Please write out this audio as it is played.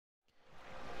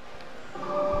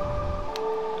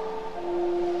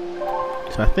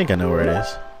So I think I know where it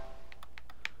is.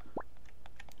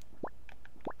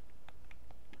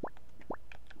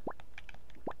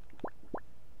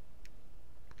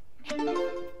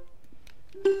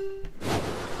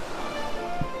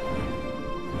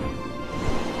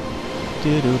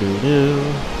 Do do do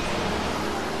do.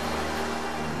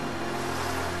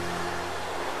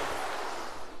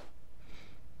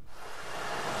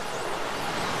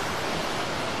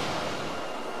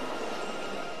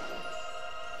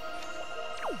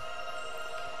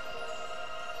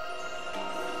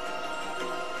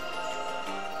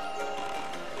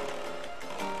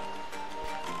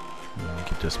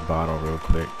 Get this bottle real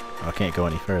quick. I can't go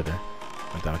any further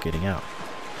without getting out.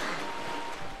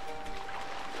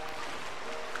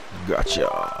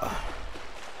 Gotcha.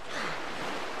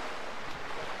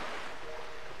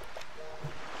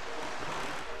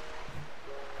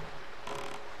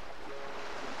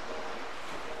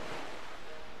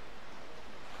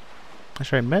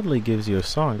 That's right, Medley gives you a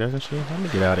song, doesn't she? Let me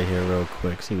get out of here real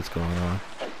quick, see what's going on.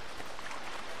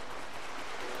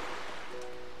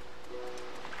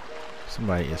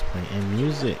 Somebody is playing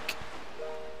music.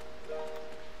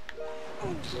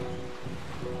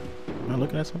 Am I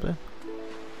looking at something?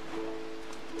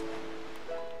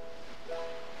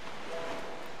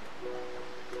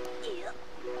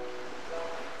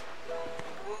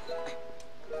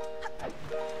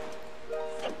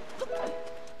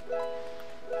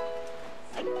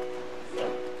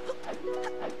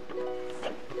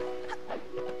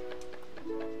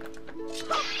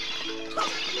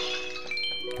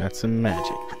 Got some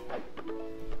magic.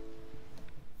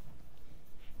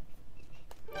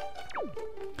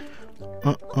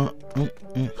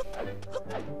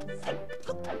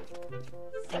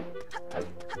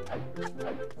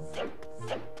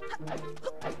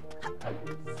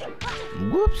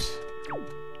 Whoops.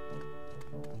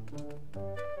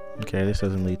 Okay, this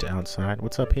doesn't lead to outside.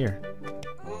 What's up here?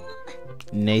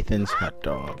 Nathan's hot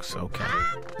dogs. Okay.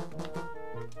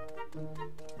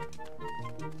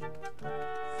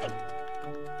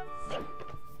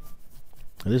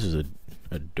 This is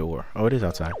a door. Oh, it is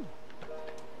outside.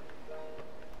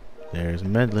 There's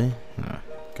Medley.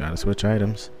 Gotta switch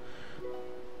items.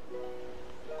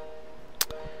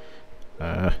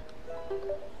 I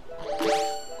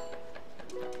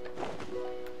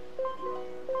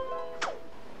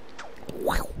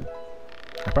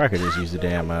probably could just use the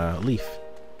damn leaf.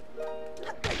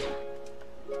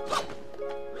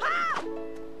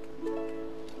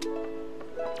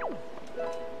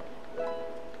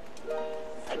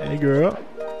 Hey girl.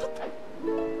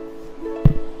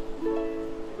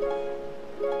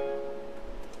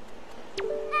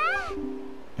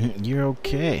 You're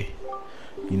okay.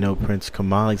 You know, Prince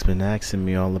Kamali's been asking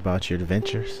me all about your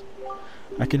adventures.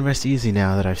 I can rest easy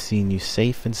now that I've seen you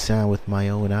safe and sound with my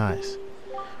own eyes.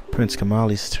 Prince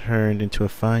Kamali's turned into a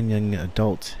fine young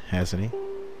adult, hasn't he?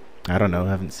 I don't know, I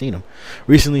haven't seen him.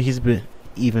 Recently he's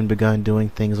even begun doing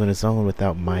things on his own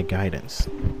without my guidance.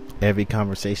 Every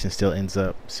conversation still ends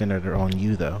up centered on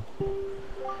you, though.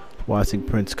 Watching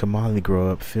Prince Kamali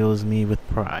grow up fills me with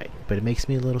pride, but it makes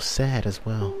me a little sad as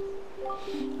well.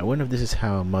 I wonder if this is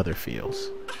how a mother feels.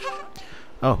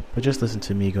 Oh, but just listen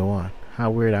to me go on. How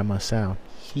weird I must sound.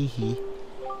 Hee hee.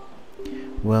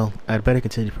 Well, I'd better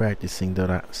continue practicing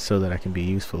so that I can be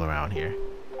useful around here.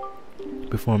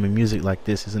 Performing music like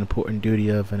this is an important duty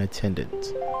of an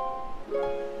attendant.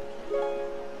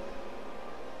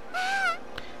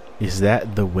 Is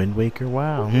that the Wind Waker?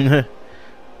 Wow.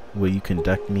 Will you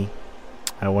conduct me?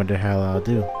 I wonder how I'll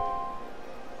do.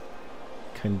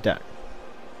 Conduct.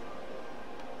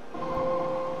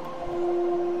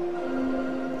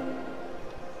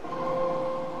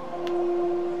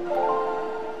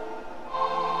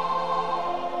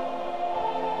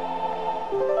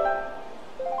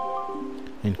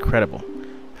 Incredible.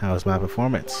 How's my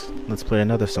performance? Let's play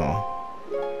another song.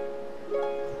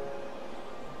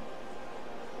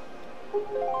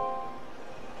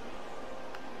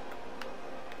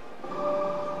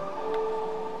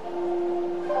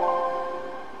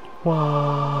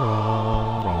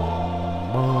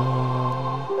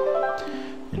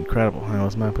 Incredible. How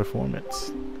was my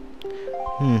performance?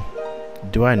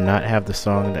 Do I not have the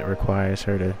song that requires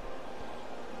her to...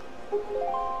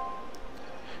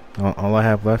 All I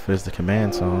have left is the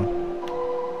command song.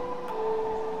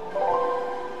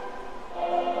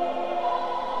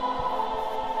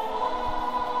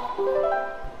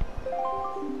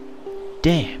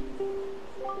 Damn.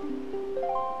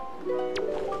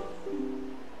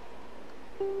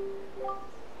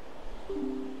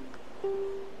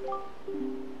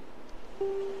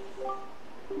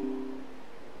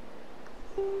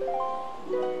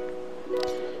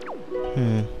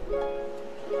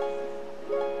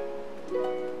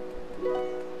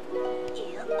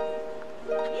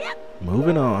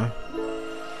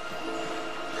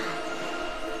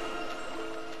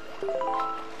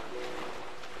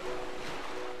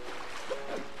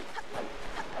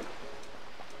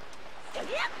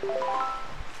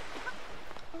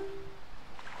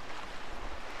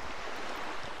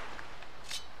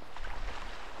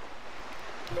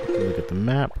 Look at the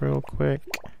map real quick.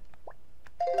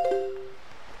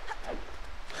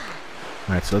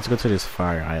 Alright, so let's go to this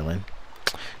fire island.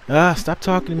 Ah, stop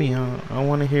talking to me. I don't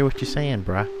want to hear what you're saying,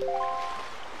 bruh.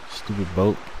 Stupid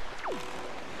boat.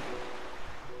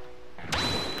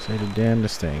 Say the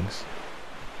damnedest things.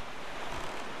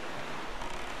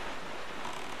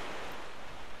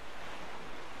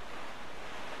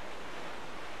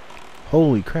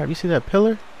 Holy crap, you see that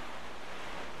pillar?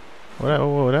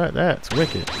 That's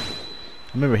wicked. I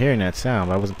remember hearing that sound,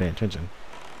 but I wasn't paying attention.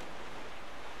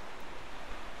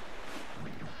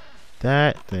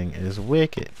 That thing is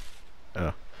wicked.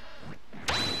 Oh.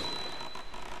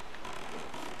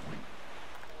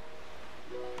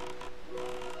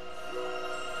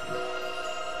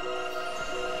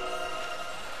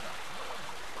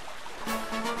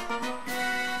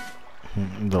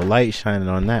 The light shining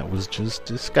on that was just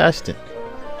disgusting.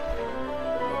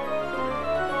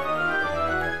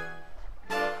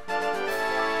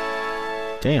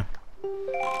 Damn.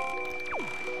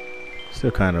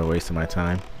 Still kind of a waste of my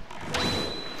time.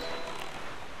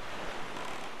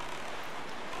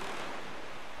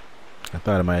 I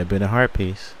thought it might have been a heart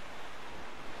piece.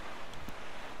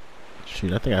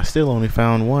 Shoot, I think I still only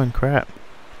found one. Crap.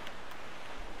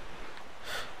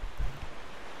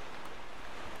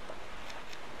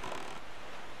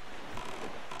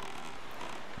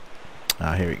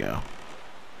 Ah, here we go.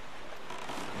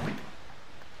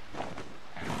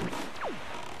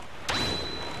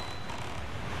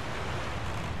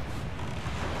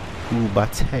 Ooh,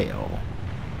 bateo.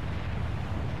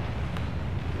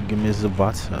 Give me the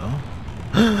bateo.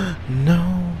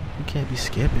 No, you can't be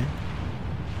skipping.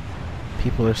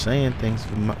 People are saying things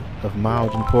of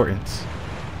mild importance.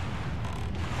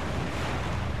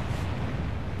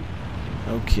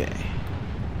 Okay.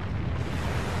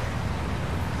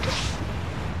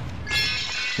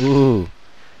 Ooh,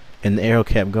 and the arrow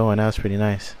kept going. That was pretty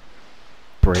nice.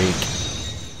 Break.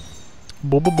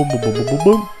 Boom, boom, boom, boom, boom, boom, boom,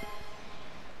 boom.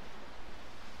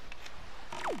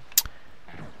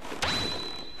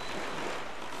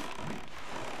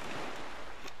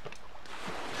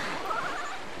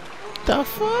 The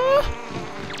fuck?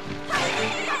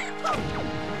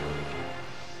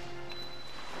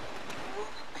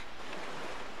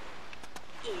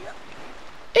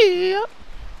 Yeah.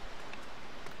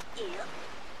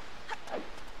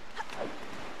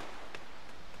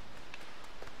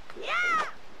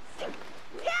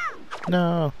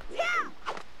 No.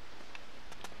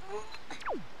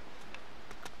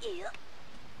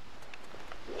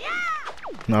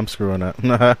 No, I'm screwing up.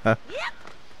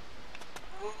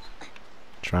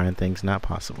 Trying things not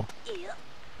possible.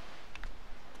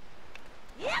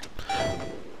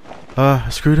 I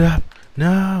screwed up.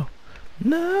 No.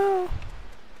 No.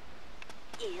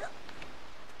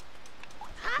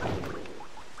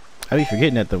 I be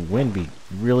forgetting that the wind be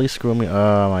really screwing me.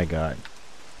 Oh my god.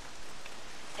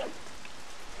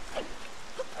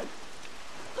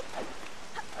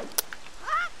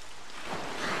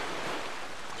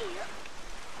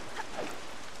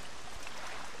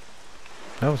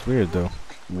 That was weird though.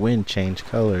 Wind changed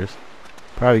colors.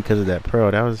 Probably because of that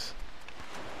pearl. That was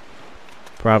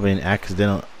probably an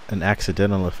accidental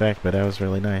effect, but that was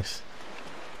really nice.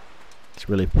 It's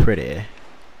really pretty.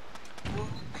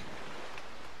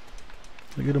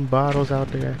 Look at them bottles out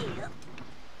there.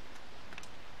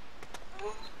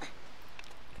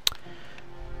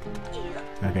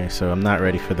 Okay, so I'm not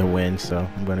ready for the wind, so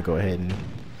I'm gonna go ahead and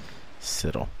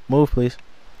settle. Move, please.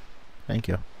 Thank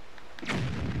you.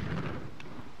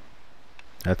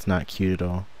 That's not cute at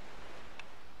all.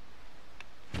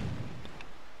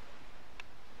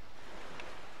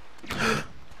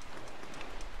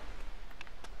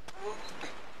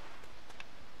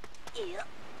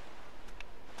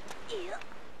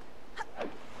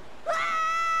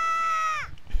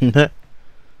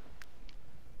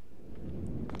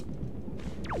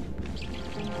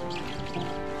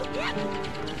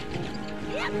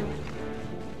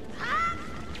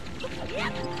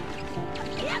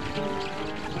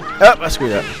 Oh, I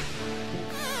screwed up.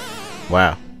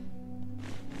 Wow.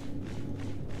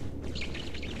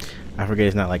 I forget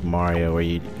it's not like Mario where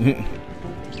you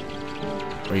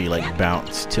like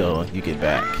bounce till you get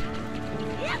back.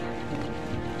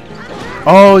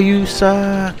 Oh, you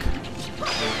suck.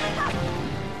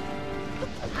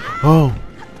 Oh.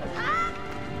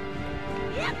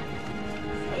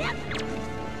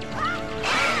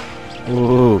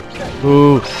 Ooh.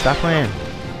 Ooh. Stop playing.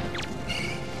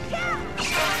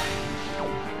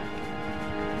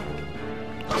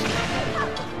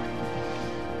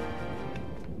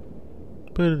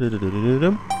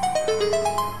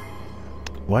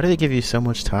 Why do they give you so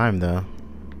much time though?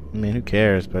 I mean, who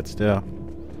cares, but still.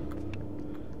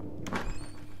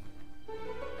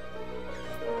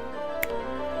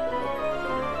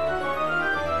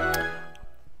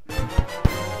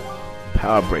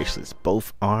 power bracelets.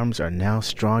 Both arms are now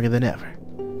stronger than ever.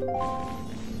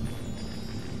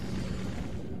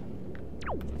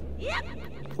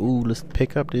 Ooh, let's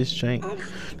pick up this chain.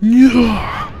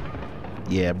 Yeah,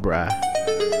 yeah, bruh.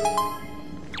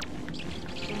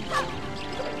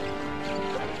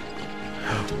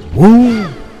 Woo!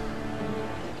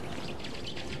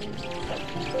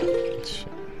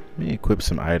 Let me equip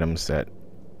some items that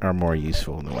are more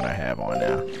useful than what I have on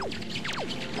now.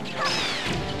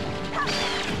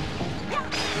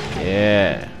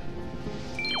 Yeah.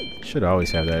 Should always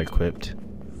have that equipped.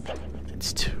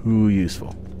 It's too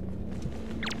useful.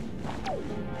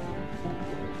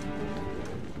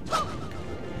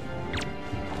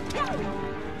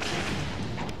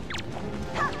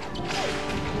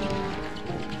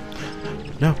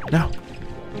 No, no.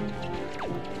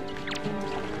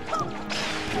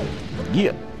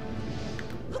 Yeah.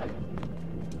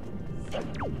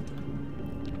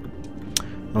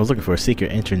 I was looking for a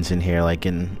secret entrance in here, like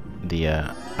in the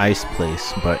ice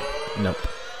place, but nope.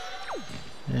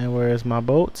 And where's my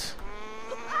boats?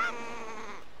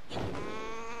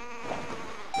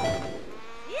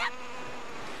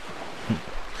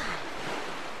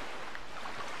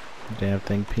 Damn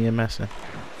thing PMSing.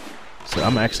 So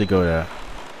I'm actually go to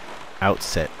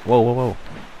Outset. Whoa, whoa, whoa.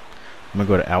 I'm gonna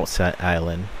go to Outset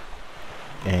Island,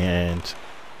 and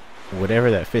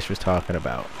whatever that fish was talking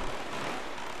about,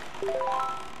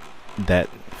 that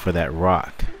for that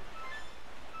rock.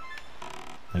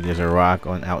 Like there's a rock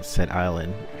on Outset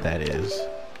Island that is.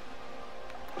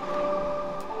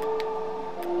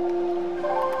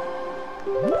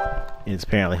 It's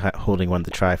apparently holding one of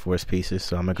the Triforce pieces,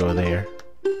 so I'm gonna go there.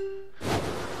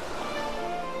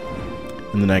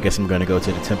 And then I guess I'm gonna go to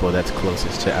the temple that's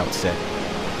closest to Outset.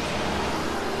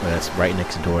 Or that's right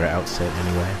next door to Outset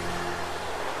anyway.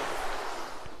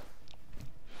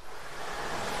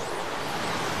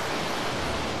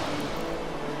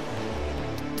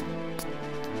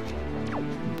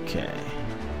 Okay.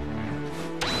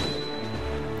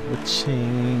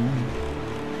 Witching.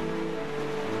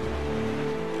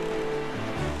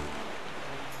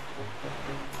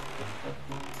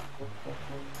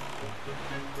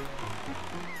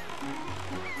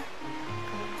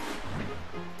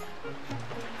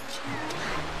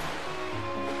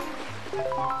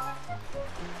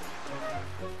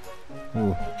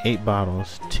 Ooh, 8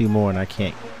 bottles, 2 more, and I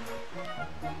can't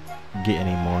get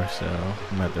any more, so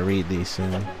I'm gonna have to read these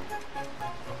soon.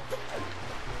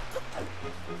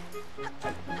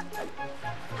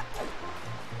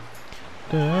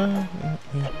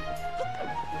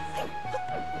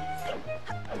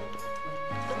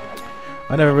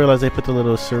 I never realized they put the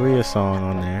little Saria song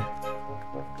on there.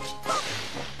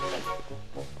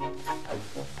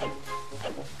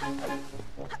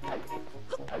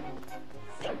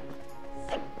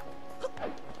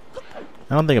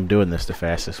 I don't think I'm doing this the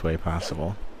fastest way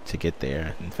possible to get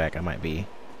there. In fact, I might be.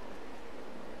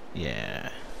 Yeah.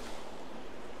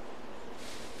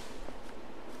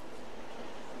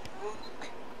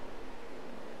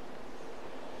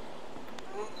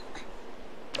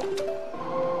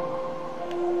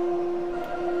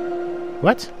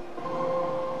 What?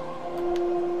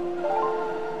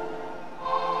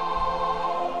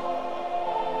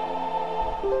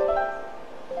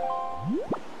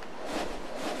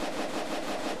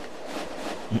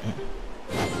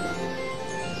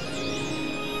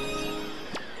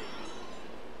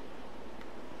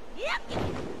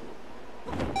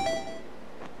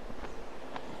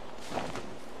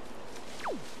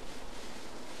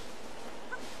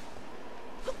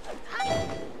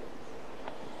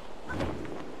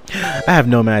 I have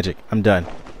no magic. I'm done.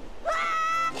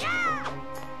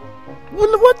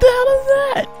 What the hell is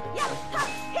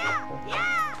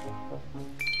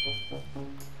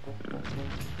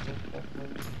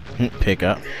that? Pick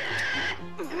up.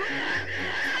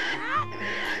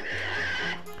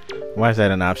 Why is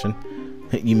that an option?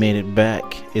 You made it back.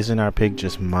 Isn't our pig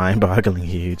just mind-boggling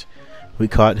huge? We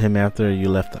caught him after you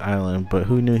left the island, but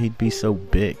who knew he'd be so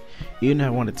big? You know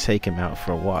I want to take him out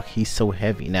for a walk. He's so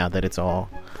heavy now that it's all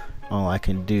I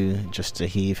can do just to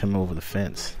heave him over the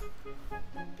fence.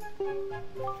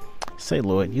 Say,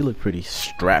 Lloyd, you look pretty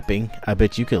strapping. I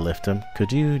bet you could lift him.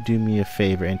 Could you do me a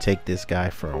favor and take this guy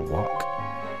for a walk?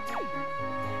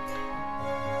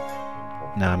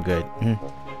 Nah, I'm good.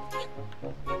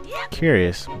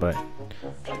 Curious, but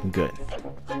I'm good.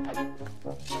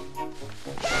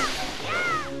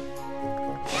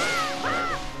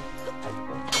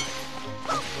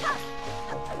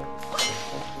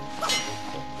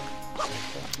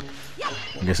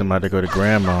 I guess I'm about to go to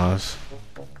Grandma's.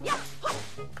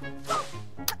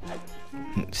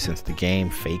 Since the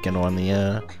game faking on the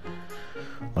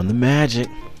On the magic.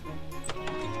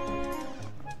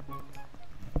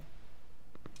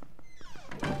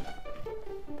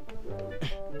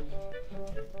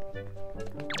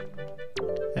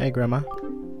 Hey, Grandma.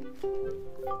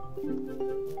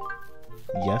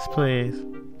 Yes, please.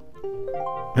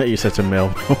 You're such a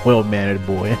well-mannered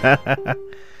boy.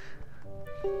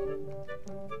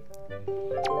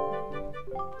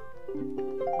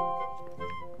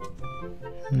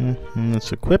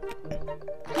 Let's equip.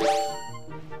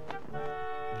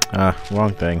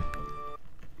 Wrong thing.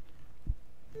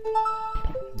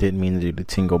 Didn't mean to do the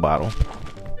tingle bottle.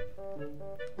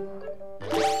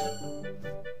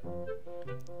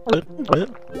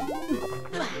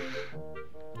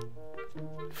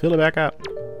 Fill it back up.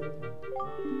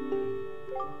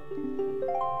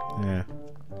 Yeah.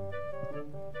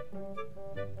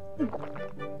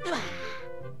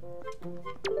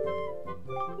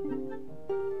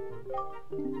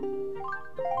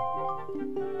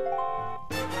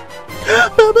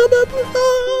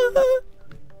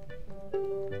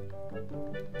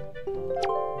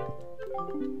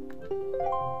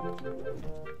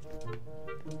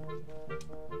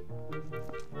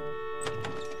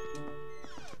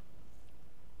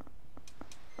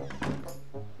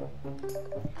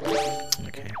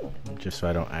 Okay, just so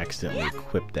I don't accidentally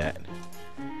equip that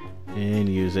and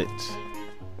use it.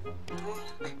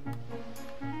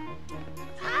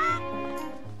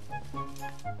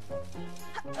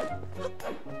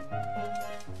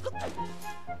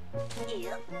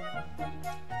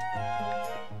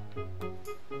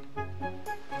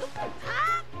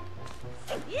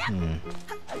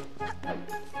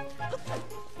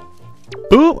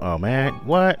 Boop! Oh man,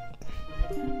 what?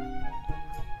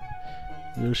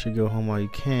 You should go home while you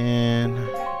can.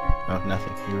 Oh,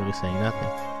 nothing. You're really saying nothing.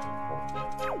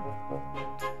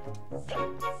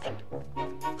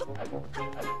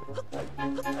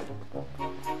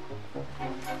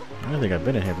 I don't think I've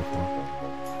been in here before.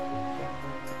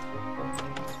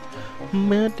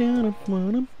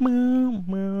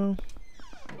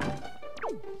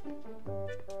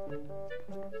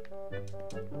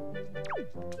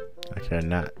 I care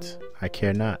not. I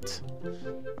care not.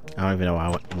 I don't even know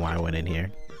why I went in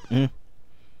here.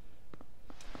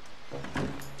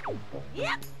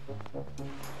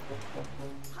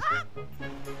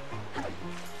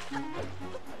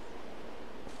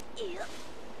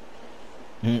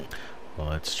 Well,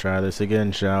 let's try this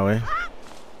again, shall we?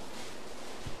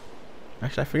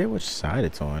 Actually, I forget which side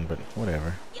it's on, but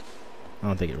whatever. I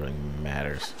don't think it really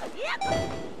matters.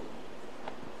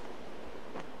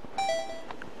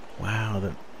 Wow,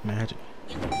 the magic.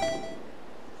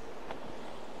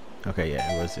 Okay,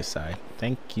 yeah, it was this side.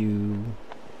 Thank you.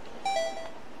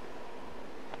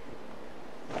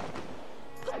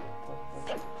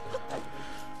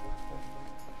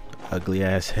 Ugly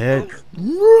ass head.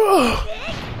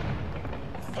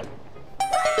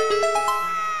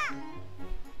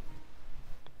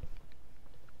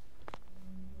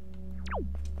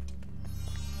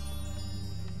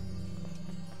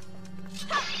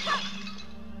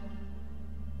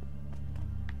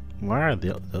 Why are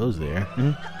those there?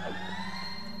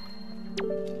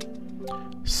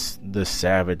 The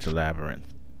Savage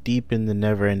Labyrinth. Deep in the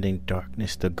never-ending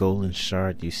darkness, the golden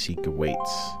shard you seek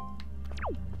awaits.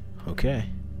 Okay.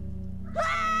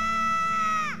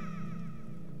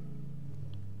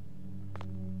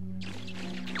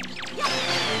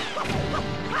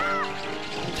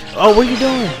 Oh, what are you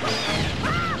doing?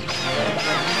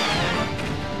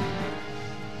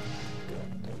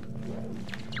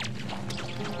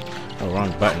 Oh,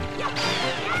 wrong button.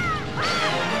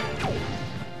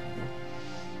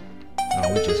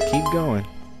 Oh, we just keep going.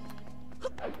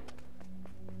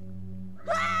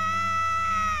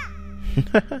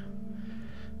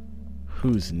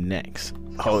 Who's next?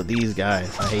 Oh, these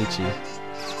guys. I hate you.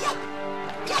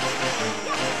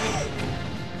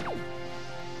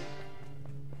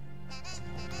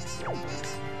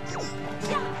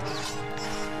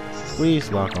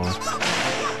 Please lock on.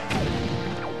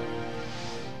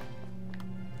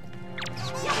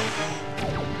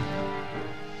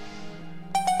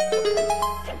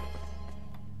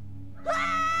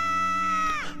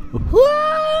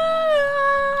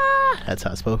 That's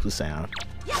how it's supposed to sound.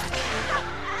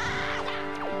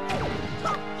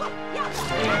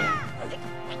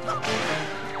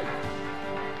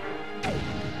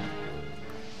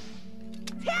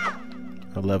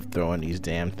 I love throwing these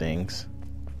damn things.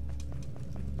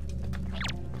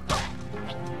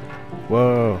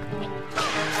 Whoa.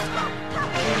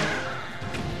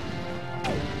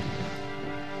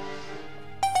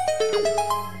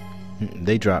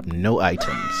 They drop no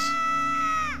items.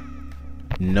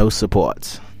 No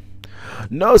supports.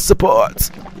 No support.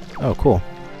 Oh, cool.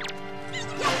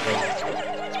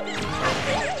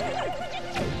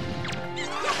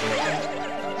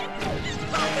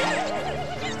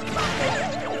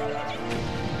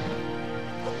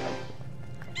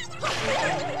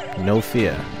 No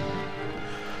fear.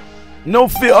 No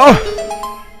fear.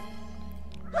 Oh,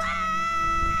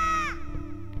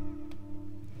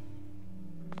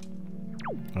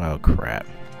 oh crap.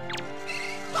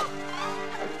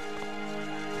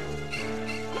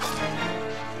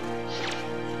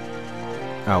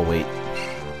 I'll wait.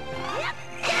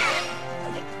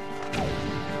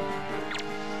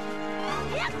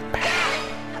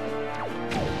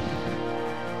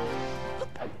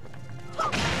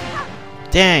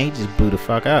 Dang, he just blew the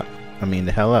fuck up. I mean,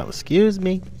 the hell up. Excuse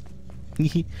me.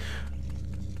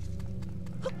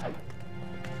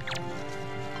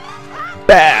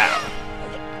 Bow.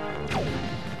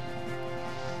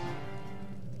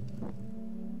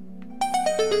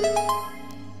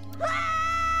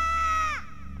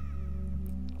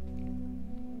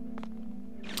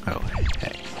 Oh,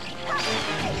 hey.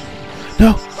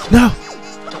 No, no,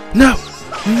 no,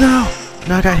 no.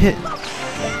 No, I got hit.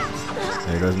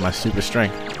 There goes my super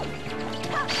strength.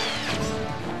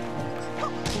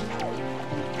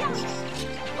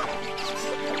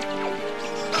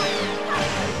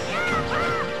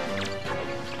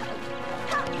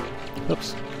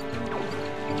 Oops.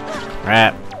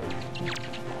 Crap.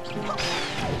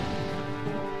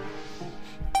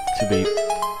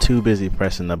 Too busy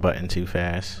pressing the button too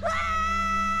fast.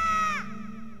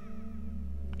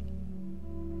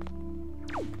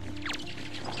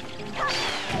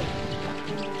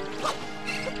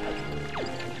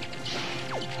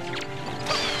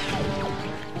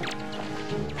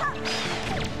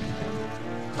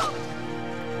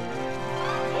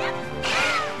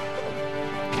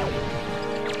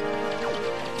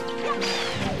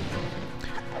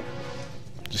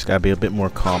 Just gotta be a bit more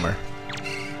calmer.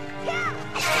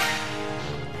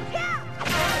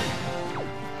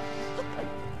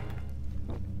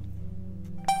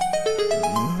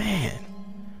 Man.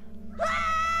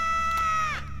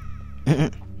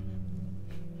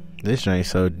 This joint's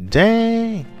so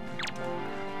dang.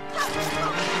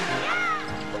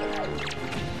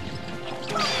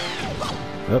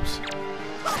 Oops.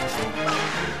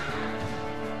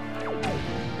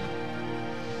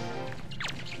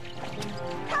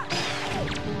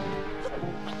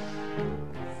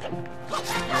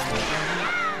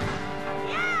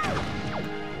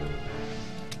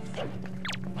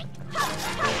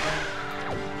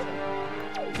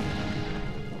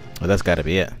 Well, that's gotta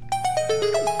be it.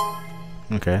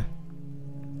 Okay.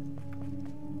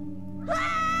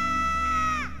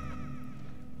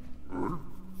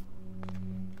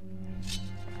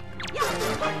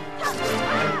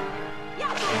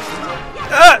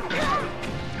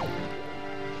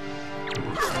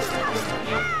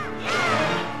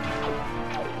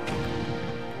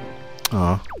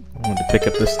 Oh, I wanted to pick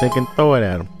up the stick and throw it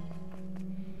at him.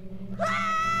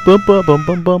 Bum bum bum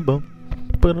bum bum bum.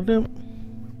 Ba-da-dum.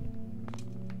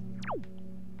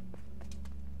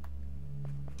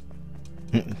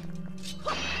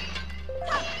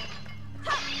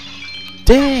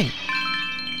 Dang!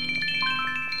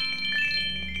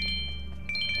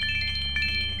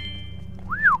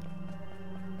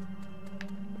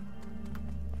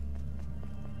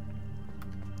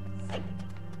 I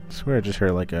swear I just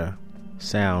heard like a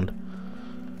sound.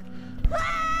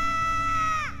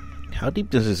 How deep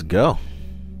does this go?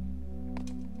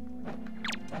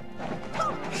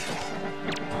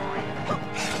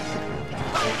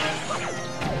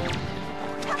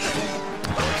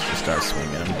 Let's just start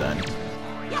swinging. I'm done.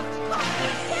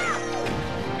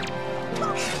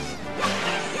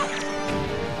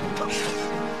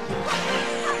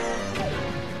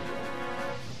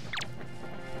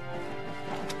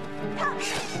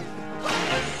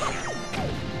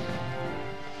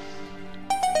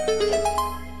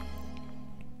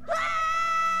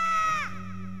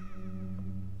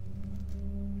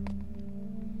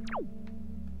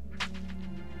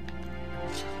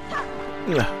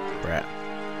 Crap.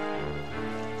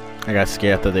 I got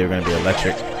scared. I thought they were going to be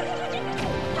electric.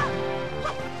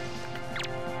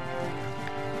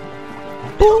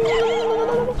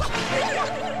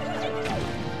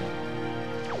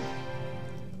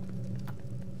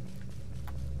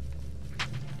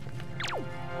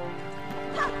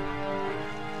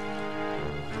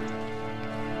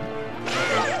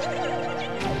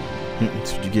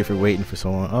 That's what you get for waiting for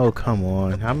so long. Oh, come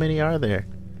on. How many are there?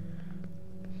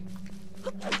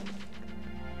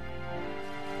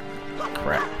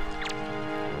 Crap.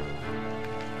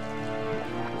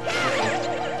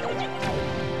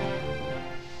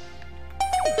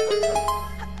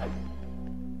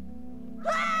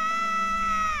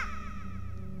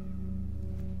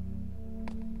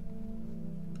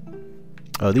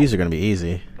 Oh, these are gonna be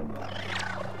easy.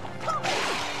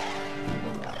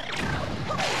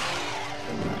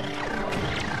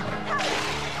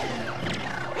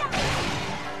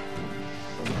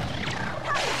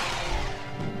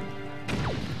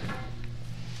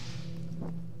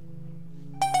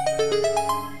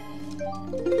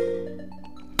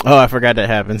 Oh, I forgot that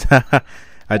happens.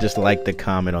 I just like the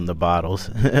comment on the bottles.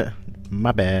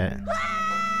 My bad.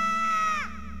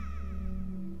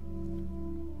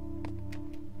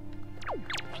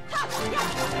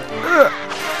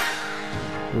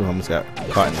 Ooh, almost got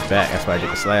caught in the back. That's why I did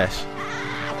the slash.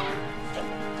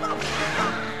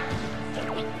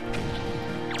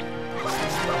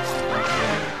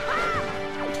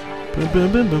 Boom,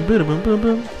 boom, boom, boom, boom, boom, boom,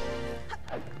 boom.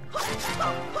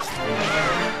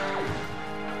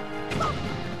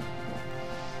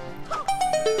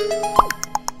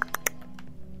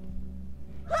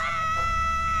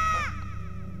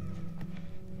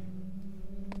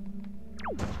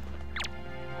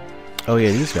 Oh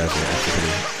yeah, these guys are actually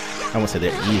pretty, I won't say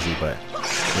they're easy, but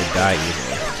they die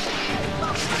easily.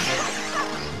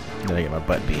 Then I get my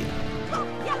butt beat.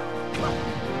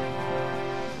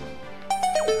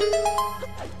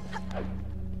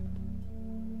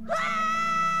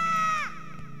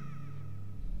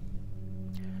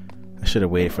 I should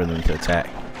have waited for them to attack.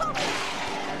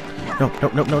 No, no,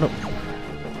 no, no, no.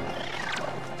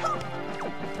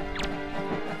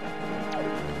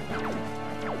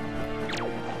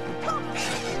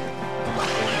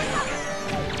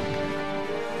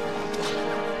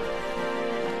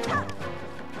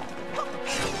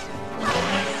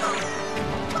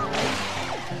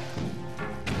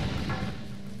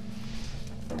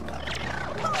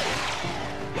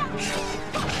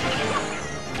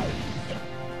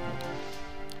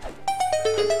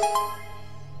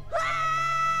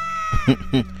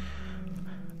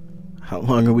 How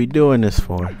long are we doing this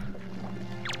for?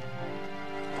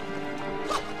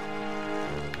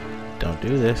 Don't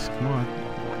do this. Come on.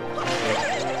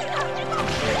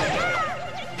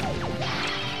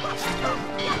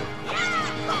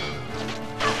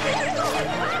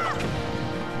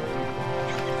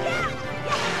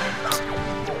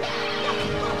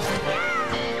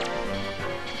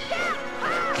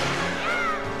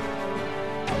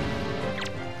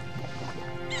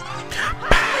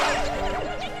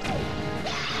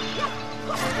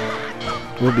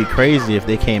 It would be crazy if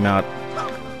they came out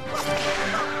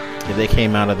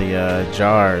of the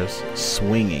jars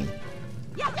swinging.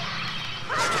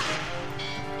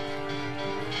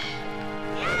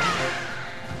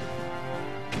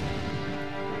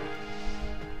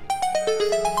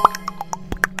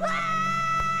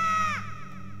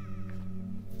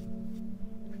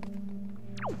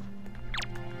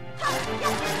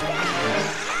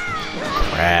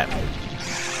 Crap.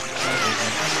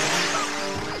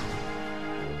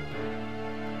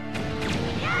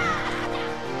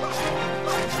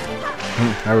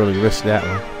 I really risked that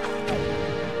one.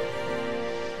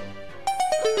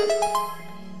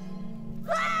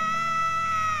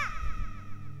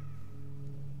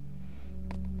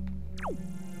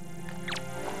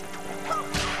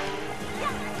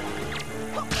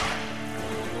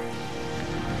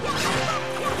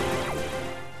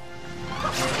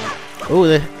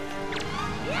 Ooh,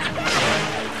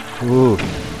 ooh.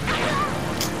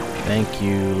 Thank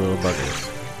you, little buggers.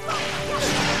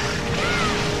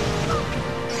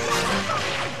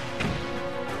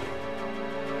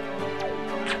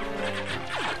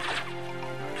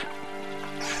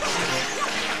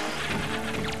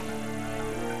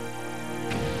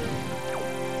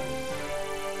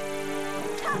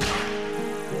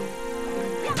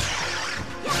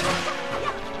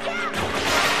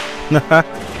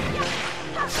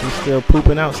 She's still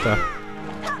pooping out stuff.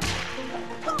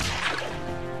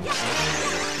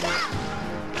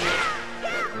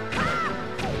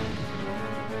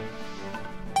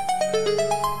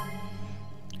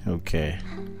 Okay,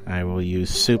 I will use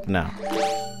soup now.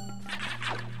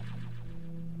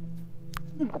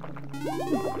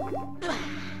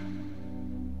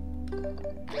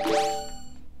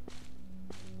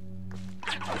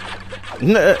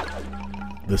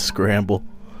 The scramble.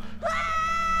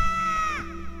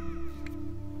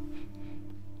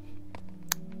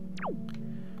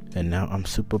 And now I'm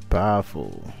super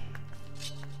powerful.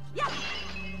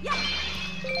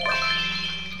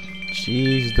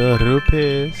 Jeez, the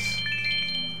rupees.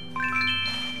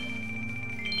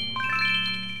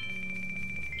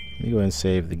 Let me go ahead and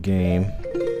save the game.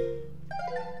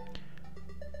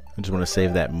 I just want to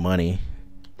save that money.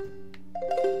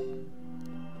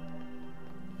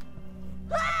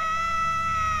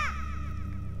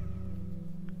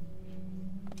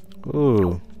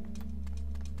 Ooh.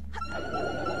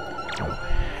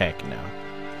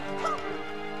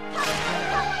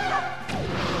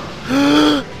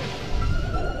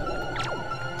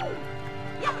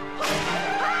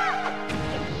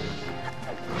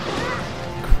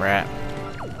 crap.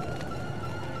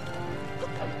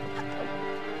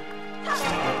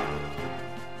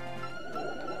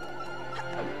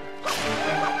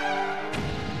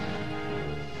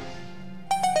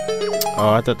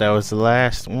 Oh, I thought that was the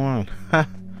last one.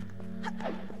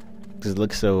 Because it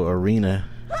looks so arena.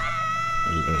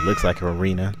 It looks like an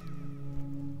arena.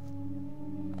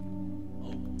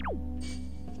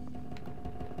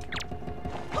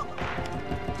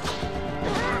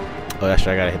 Oh, that's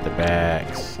right, I gotta hit the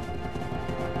backs.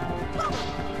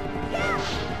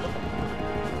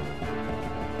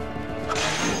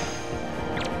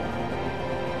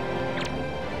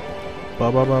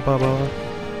 Ba ba ba ba ba.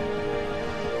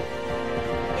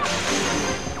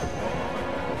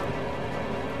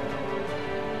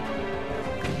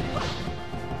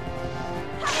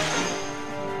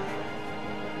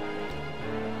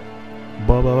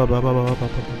 Ba ba ba ba ba ba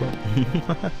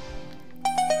ba ba.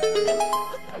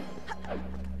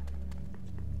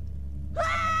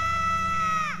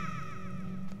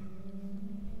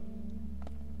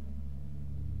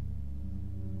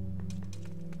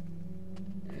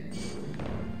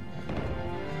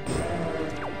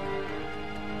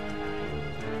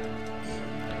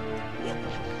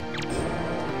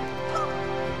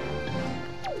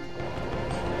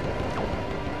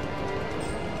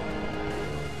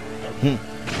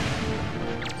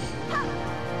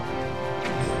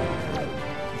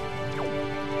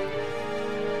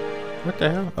 What the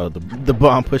hell? Oh, the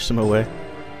bomb pushed him away.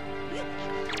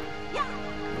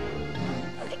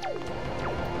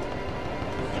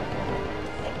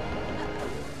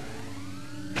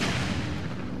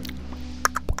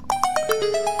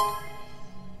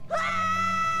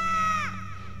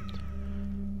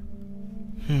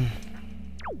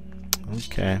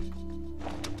 Okay.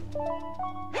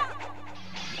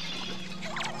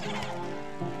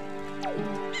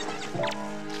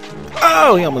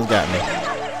 Oh, he almost got me.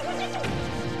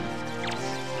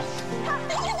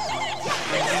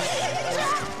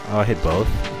 Oh, I hit both.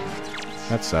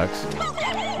 That sucks.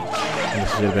 I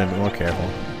should have been more careful.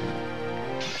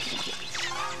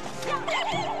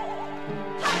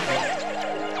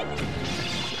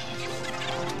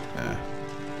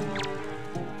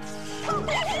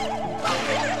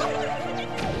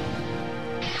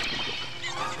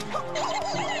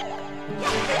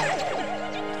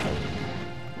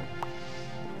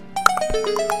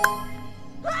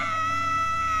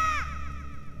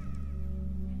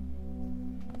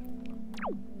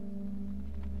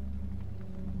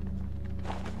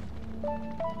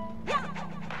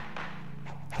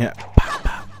 Yeah. Pow,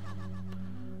 pow.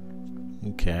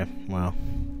 Okay, well,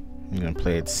 I'm gonna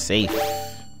play it safe.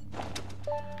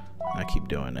 I keep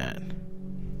doing that.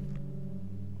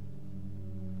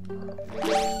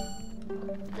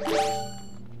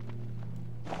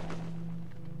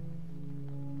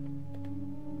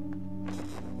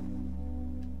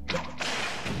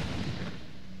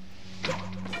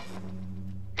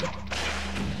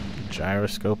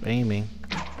 Gyroscope aiming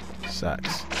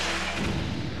sucks.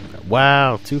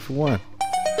 Wow, 2 for 1.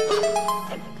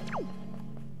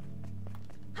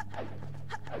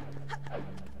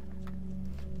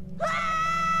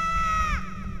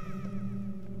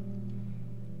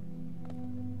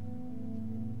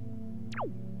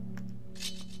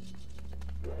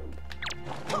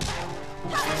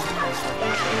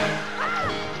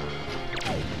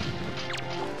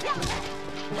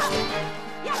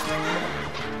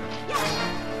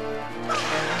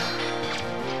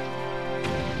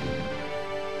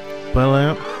 Pull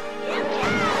out.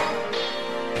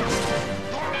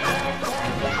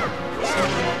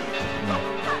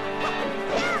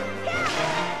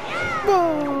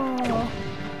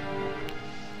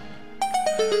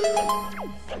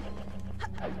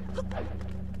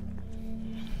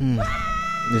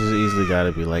 This has easily got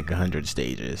to be like 100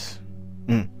 stages.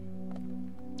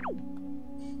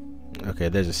 Okay,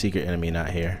 there's a secret enemy not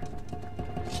here.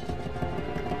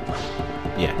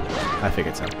 Yeah, I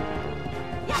figured so.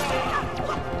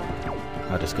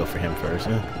 I'll just go for him first,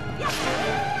 huh?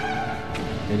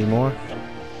 Any more?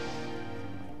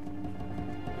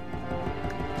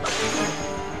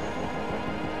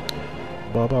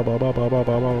 Ba ba ba ba ba ba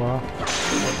ba ba.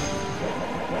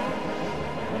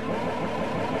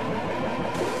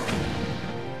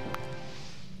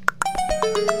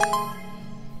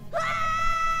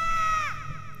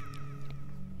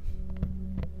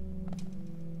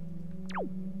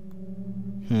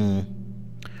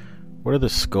 What are the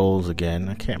skulls again?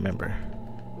 I can't remember.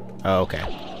 Oh, okay.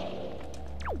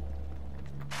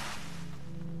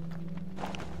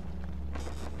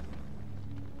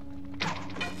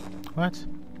 What?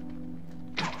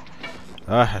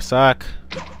 Ah, I suck.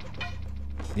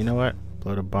 You know what?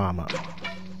 Blow the bomb up.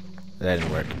 That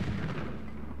didn't work.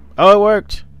 Oh, it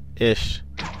worked! Ish.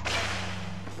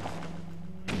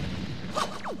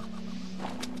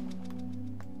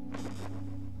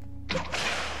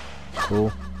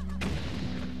 Cool.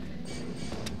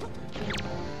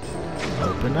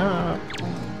 Open up.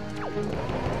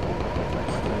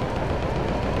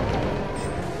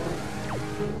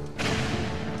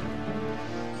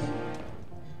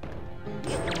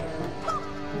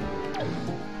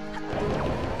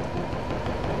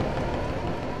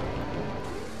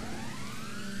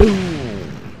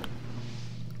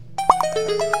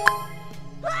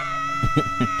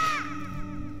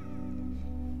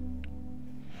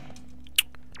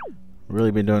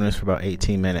 Really been doing this for about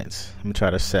 18 minutes. I'm gonna try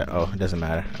to set. Oh, it doesn't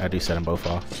matter. I do set them both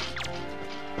off.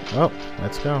 Oh,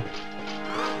 let's go.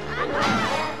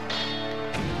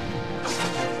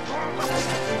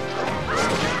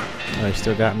 Oh, he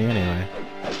still got me anyway.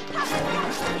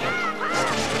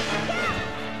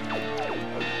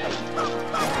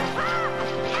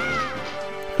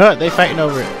 Huh, they fighting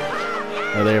over it.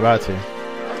 Oh, they're about to.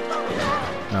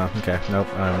 Oh, okay. Nope,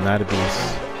 I'm not a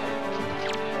beast.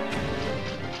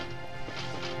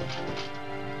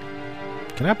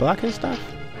 Can I block his stuff?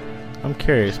 I'm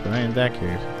curious, but I ain't that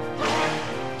curious.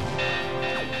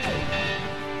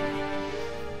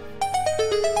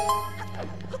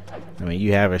 I mean,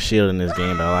 you have a shield in this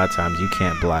game, but a lot of times you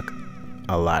can't block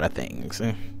a lot of things.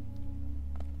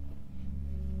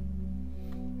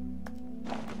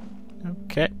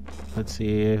 Okay, let's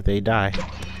see if they die.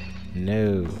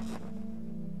 No.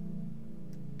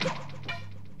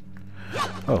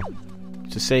 Oh,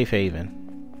 it's a safe haven.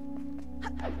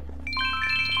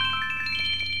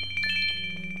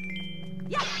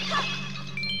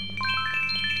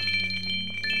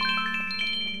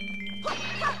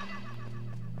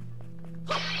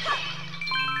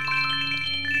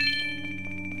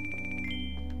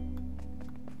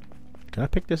 Can I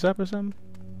pick this up or something?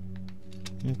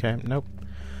 Okay, nope.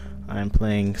 I'm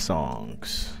playing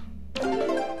songs.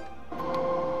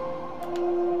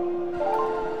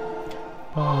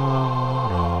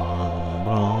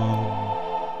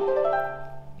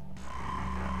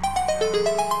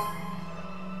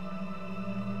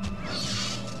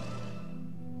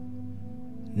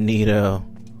 Neato.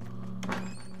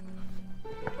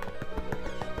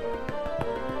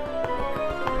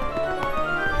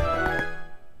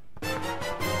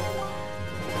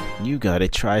 You got a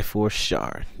Triforce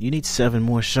shard. You need 7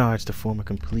 more shards to form a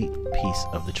complete piece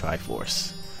of the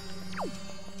Triforce.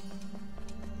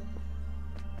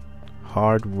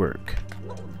 Hard work.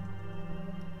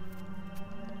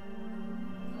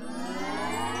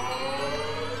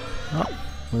 Oh,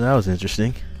 well, that was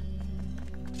interesting.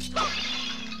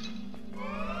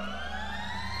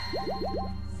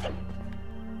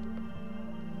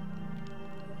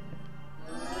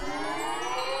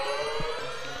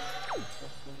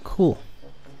 Cool.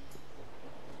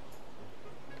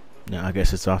 Now I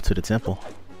guess it's off to the temple.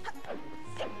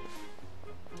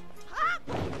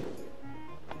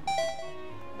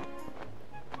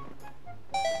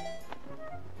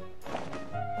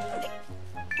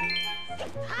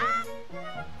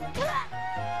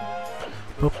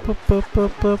 Boop, boop, boop,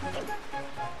 boop, boop.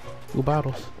 Ooh,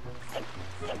 bottles.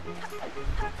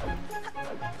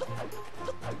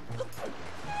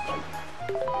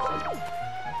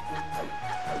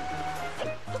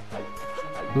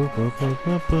 Boop, boop, boop,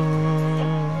 boop, boop.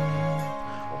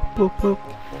 Boop, boop,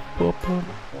 boop, boop.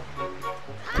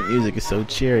 The music is so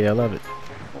cheery, I love it.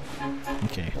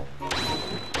 Okay.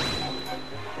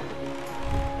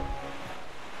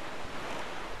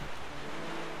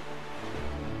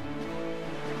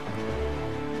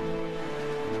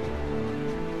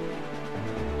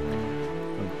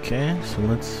 Okay, so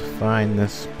let's find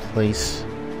this place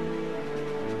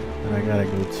that I gotta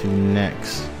go to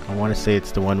next. I want to say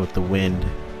it's the one with the wind.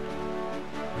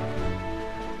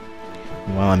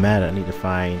 And while I'm at it, I need to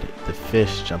find the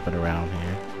fish jumping around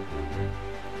here.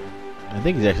 I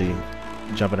think he's actually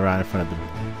jumping around in front of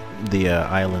the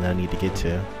island I need to get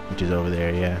to, which is over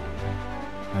there, yeah.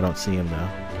 I don't see him though.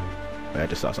 Wait, I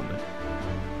just saw something.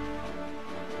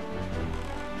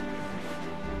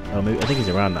 Oh, maybe I think he's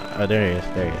around. Oh, there he is.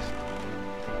 There he is.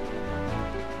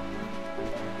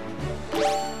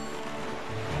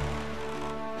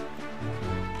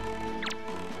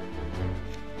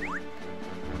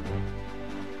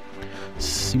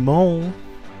 Simone,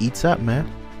 eats up, man.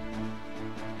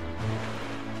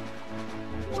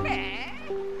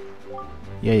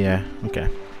 Yeah, okay.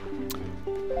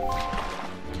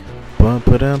 Bump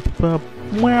it up, bump.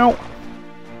 Wow.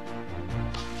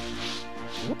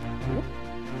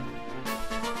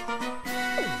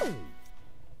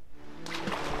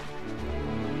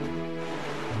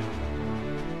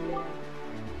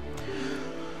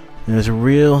 There's a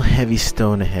real heavy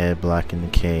stone ahead blocking the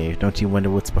cave. Don't you wonder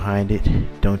what's behind it?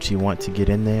 Don't you want to get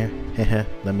in there? Heh.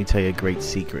 Let me tell you a great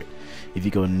secret. If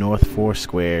you go north 4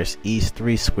 squares, east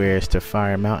 3 squares to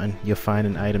Fire Mountain, you'll find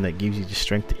an item that gives you the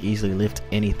strength to easily lift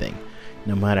anything,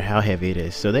 no matter how heavy it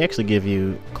is. So they actually give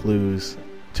you clues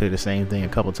to the same thing a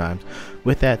couple times.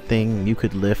 With that thing, you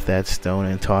could lift that stone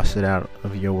and toss it out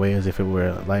of your way as if it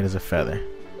were light as a feather.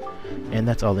 And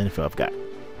that's all the info I've got.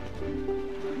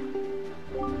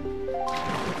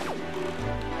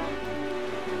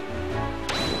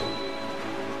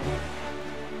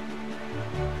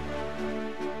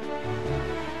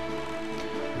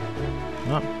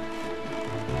 Oh.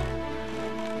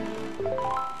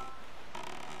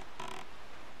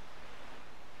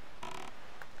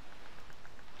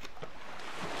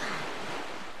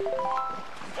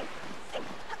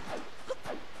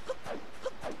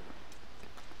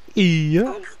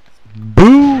 Yeah.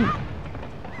 Boo!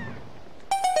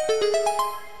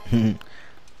 I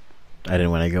didn't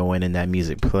want to go in and that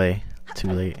music play. Too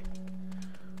late.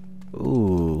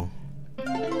 Ooh.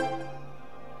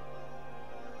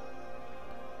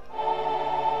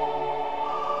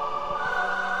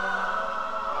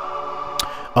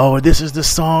 Oh, this is the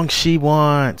song she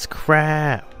wants.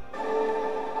 Crap.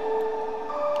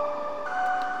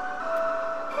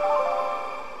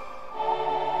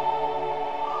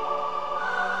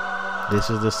 This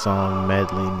is the song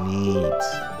Medley needs.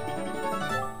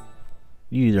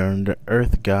 You learned the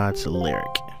Earth God's lyric.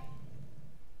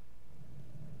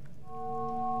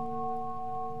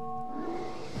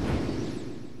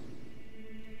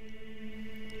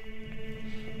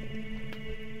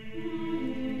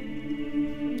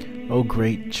 O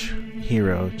great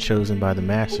hero chosen by the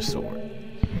Master Sword.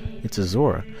 It's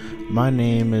Azora. My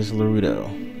name is Larudo.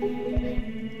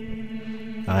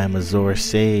 I am a Zora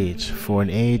sage. For an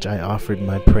age I offered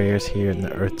my prayers here in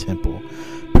the Earth Temple,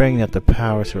 praying that the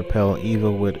power to repel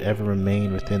evil would ever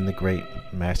remain within the great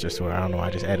Master Sword. I don't know, I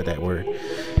just added that word.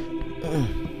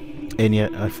 And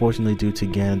yet, unfortunately, due to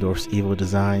Ganondorf's evil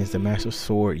designs, the Master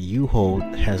Sword you hold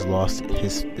has lost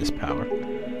this power.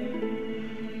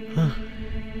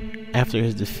 After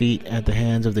his defeat at the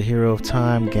hands of the Hero of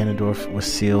Time, Ganondorf was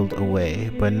sealed away,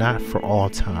 but not for all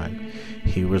time.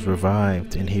 He was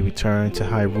revived, and he returned to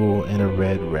Hyrule in a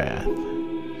red wrath.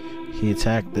 He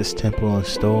attacked this temple and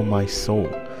stole my soul,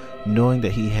 knowing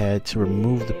that he had to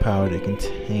remove the power to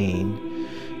contain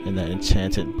in that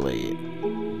enchanted blade.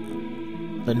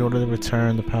 In order to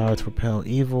return the power to repel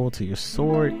evil to your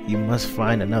sword, you must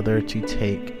find another to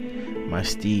take my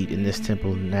steed in this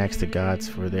temple and ask the gods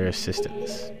for their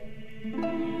assistance.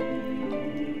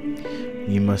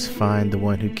 You must find the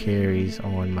one who carries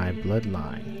on my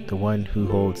bloodline, the one who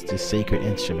holds the sacred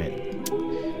instrument.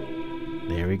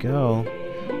 There we go.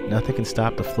 Nothing can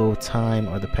stop the flow of time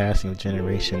or the passing of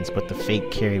generations, but the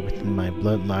fate carried within my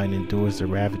bloodline endures the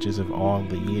ravages of all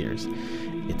the years.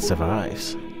 It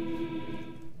survives.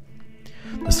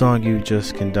 The song you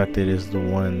just conducted is the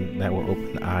one that will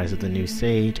open the eyes of the new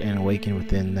sage and awaken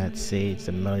within that sage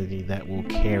the melody that will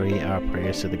carry our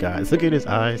prayers to the gods. Look at his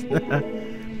eyes.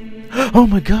 Oh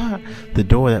my god! The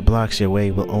door that blocks your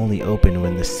way will only open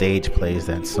when the sage plays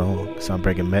that song. So I'm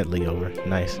bringing medley over.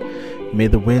 Nice. May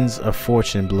the winds of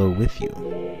fortune blow with you.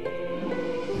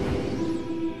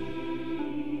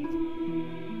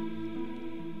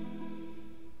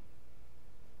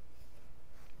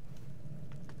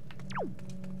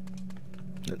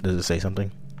 Does it say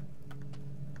something?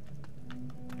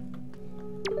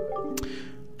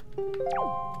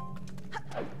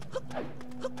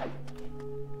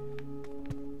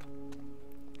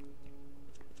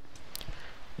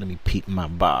 Let me peep my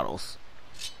bottles.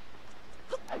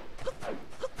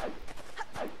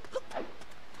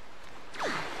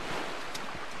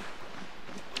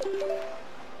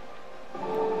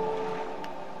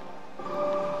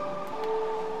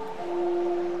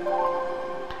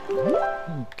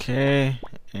 Okay,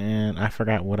 and I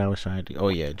forgot what I was trying to do. Oh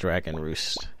yeah, Dragon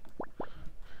Roost.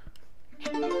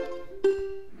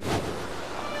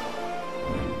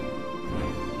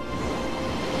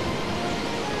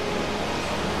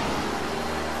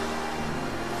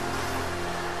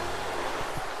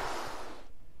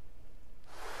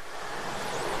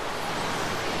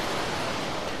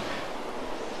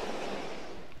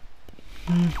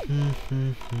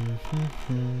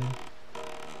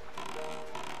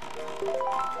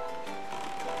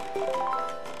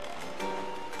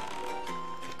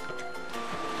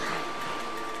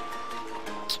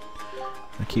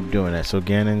 I keep doing that. So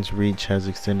Ganon's reach has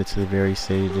extended to the very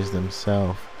sages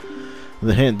themselves.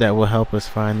 The hint that will help us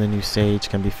find the new sage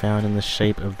can be found in the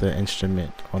shape of the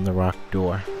instrument on the rock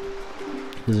door.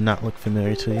 Does it not look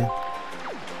familiar to you?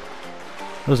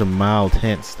 Those are mild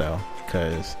hints though,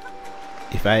 because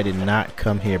if I did not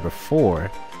come here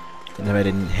before, and if I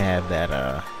didn't have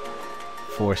that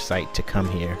foresight to come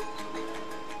here,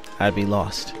 I'd be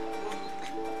lost.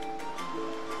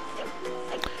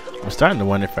 I'm starting to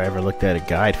wonder if I ever looked at a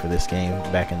guide for this game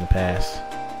back in the past.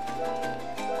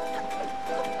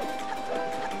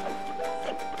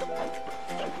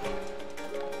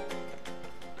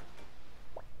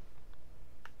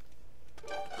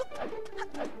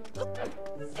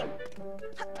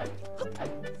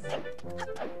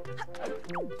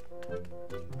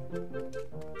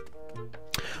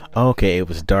 Okay, it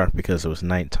was dark because it was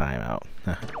nighttime out.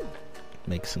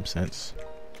 Makes some sense.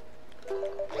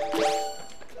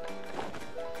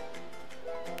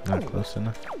 Not close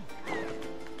enough.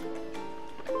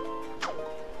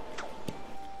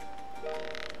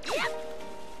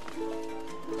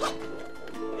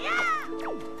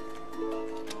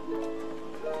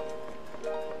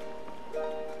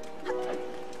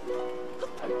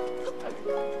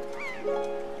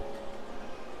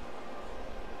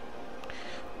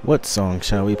 What song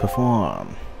shall we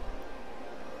perform?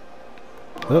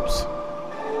 Oops.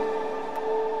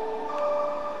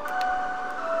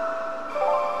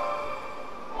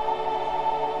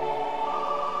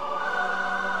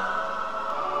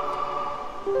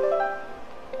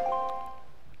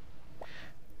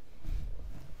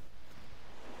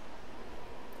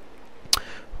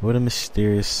 What a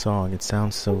mysterious song. It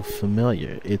sounds so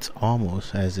familiar. It's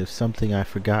almost as if something I've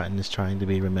forgotten is trying to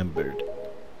be remembered.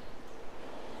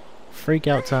 Freak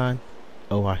out time.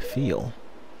 Oh, I feel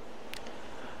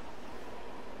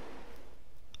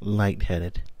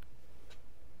lightheaded.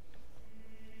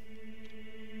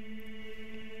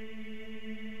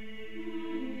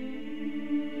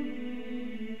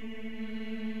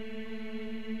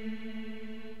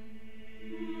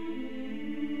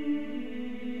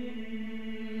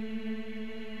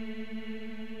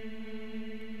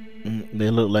 They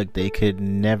look like they could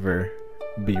never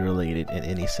be related in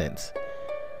any sense.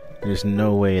 There's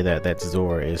no way that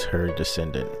Zora is her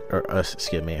descendant, or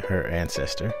her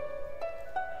ancestor.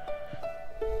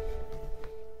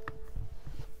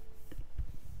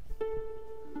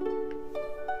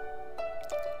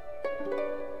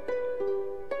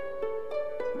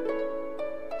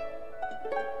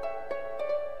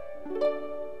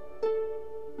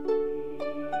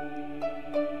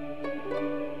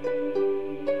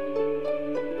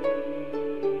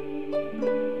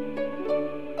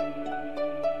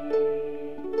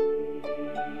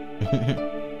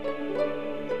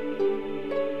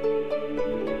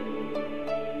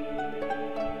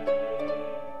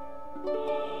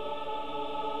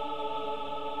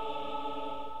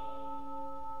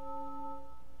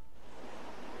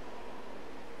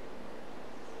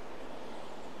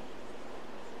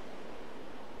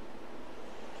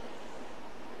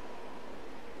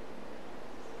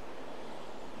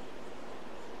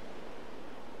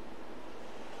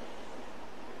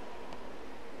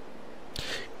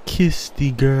 Kiss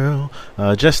the girl.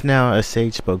 Just now a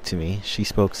sage spoke to me. She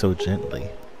spoke so gently.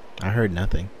 I heard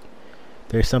nothing.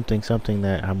 There's something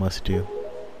that I must do.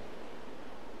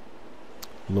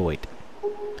 Lloyd.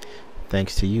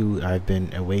 Thanks to you, I've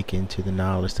been awakened to the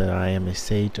knowledge that I am a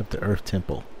sage of the Earth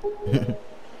Temple.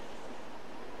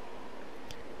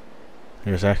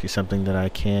 There's actually something that I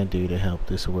can do to help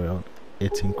this world.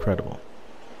 It's incredible.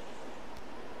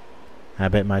 I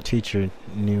bet my teacher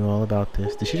knew all about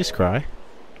this. Did she just cry?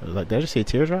 Like, did I just see a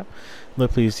teardrop?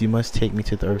 Look, please, you must take me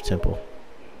to the Earth Temple.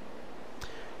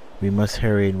 We must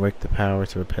hurry and work the power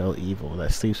to repel evil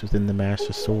that sleeps within the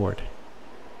Master Sword.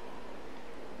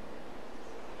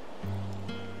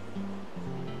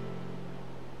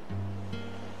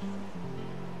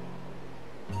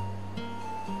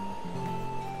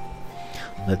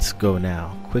 Let's go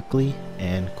now, quickly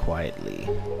and quietly.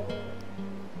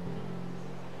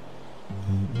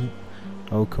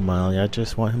 Oh, Kamali, I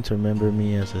just want him to remember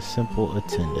me as a simple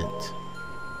attendant.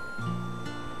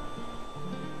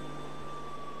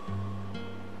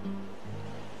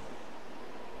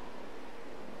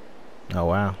 Oh,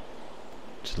 wow.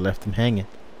 Just left him hanging.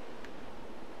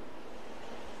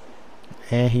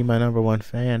 And he my #1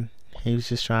 fan. He was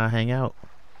just trying to hang out.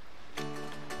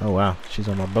 Oh, wow. She's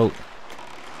on my boat.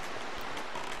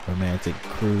 Romantic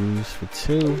cruise for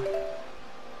 2.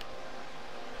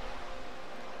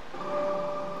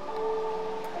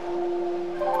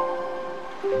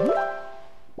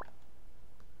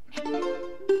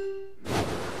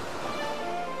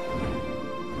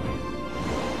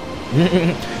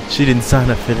 She didn't sign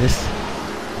up for this.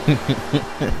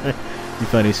 You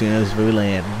funny as soon as we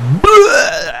land.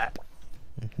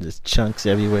 Just chunks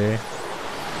everywhere.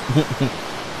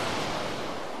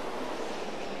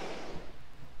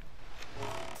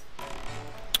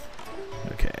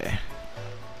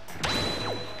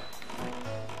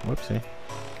 see?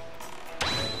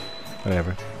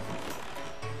 Whatever.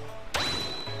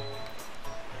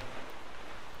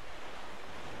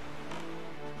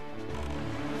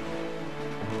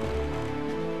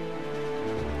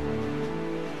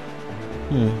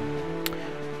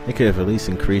 They could have at least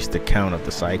increased the count of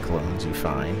the cyclones you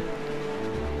find.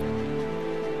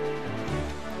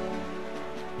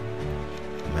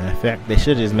 Matter of fact, they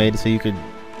should have just made it so you could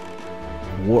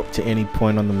warp to any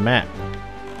point on the map.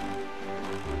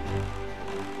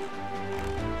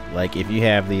 Like if you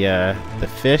have the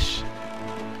fish,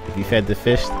 if you fed the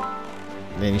fish,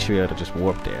 then you should be able to just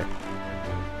warp there.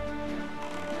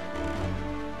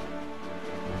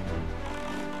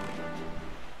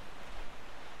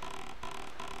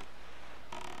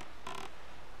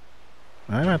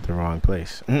 I'm at the wrong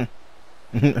place. I'm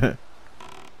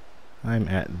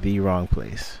at the wrong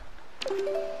place.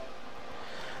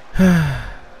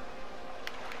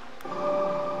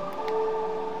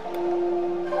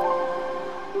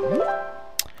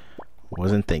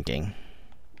 Wasn't thinking.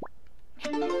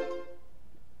 What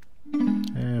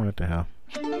the hell?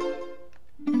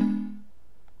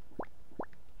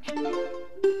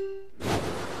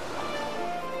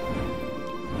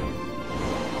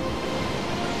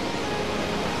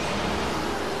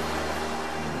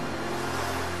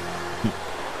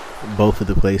 Both of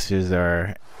the places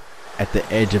are at the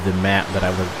edge of the map that I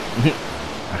was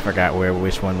I forgot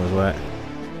which one was what.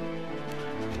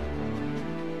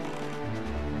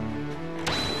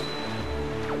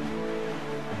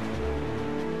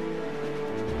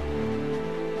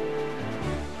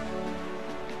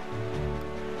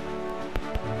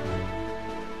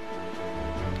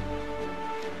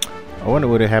 I wonder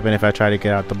what would happen if I tried to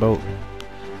get out the boat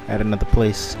at another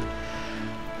place.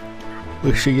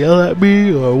 Will she yell at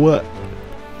me or what?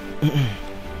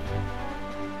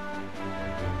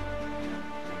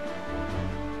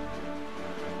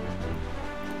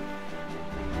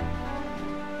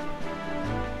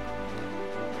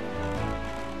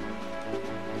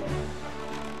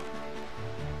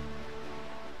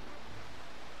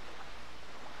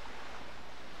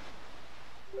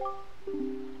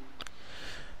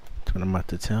 That's what I'm about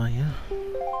to tell you.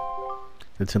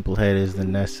 The temple head is the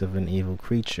nest of an evil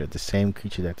creature, the same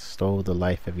creature that stole the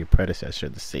life of your predecessor,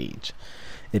 the sage.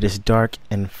 It is a dark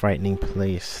and frightening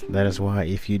place. That is why,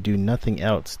 if you do nothing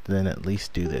else, then at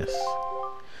least do this.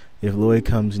 If Lloyd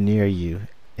comes near you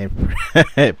and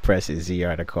presses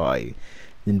ZR to call you,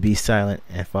 then be silent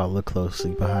and follow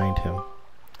closely behind him.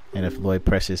 And if Lloyd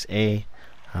presses A,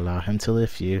 allow him to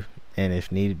lift you, and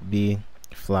if need be,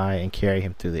 fly and carry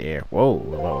him through the air. Whoa,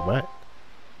 what?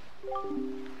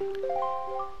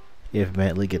 If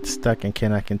Bentley gets stuck and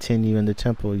cannot continue in the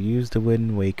temple, use the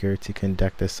wooden waker to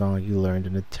conduct a song you learned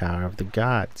in the Tower of the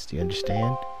Gods. Do you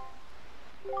understand?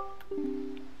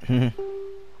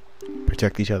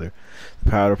 Protect each other. The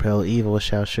power to repel evil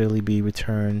shall surely be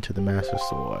returned to the Master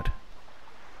Sword.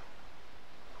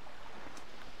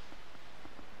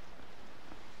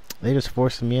 They just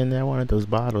forced me in there. I wanted those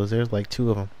bottles. There's like 2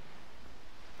 of them.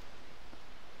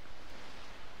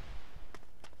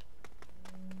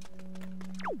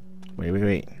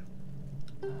 Wait.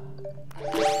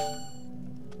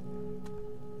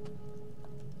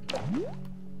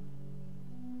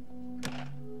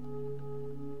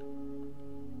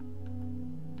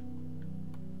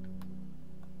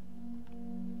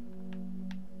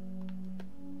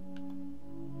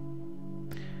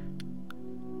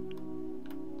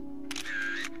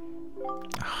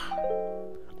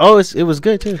 Oh, it was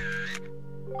good too.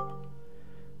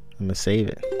 I'm gonna save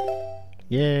it.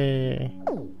 Yay.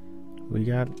 We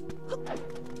got you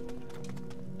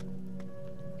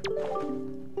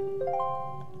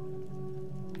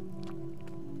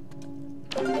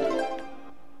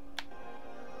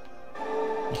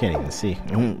can't even see.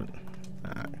 Can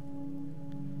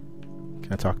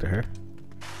I talk to her?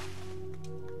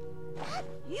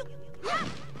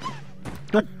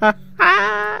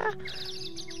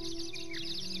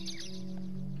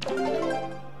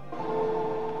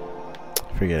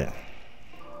 Forget it.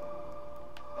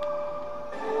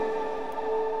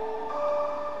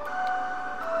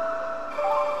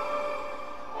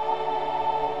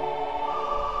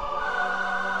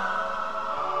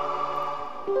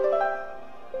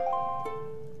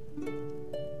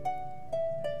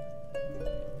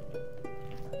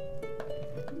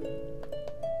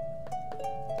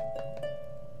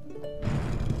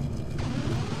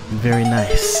 Very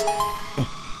nice.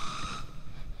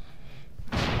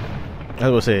 I was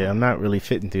gonna say I'm not really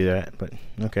fitting through that, but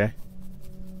okay.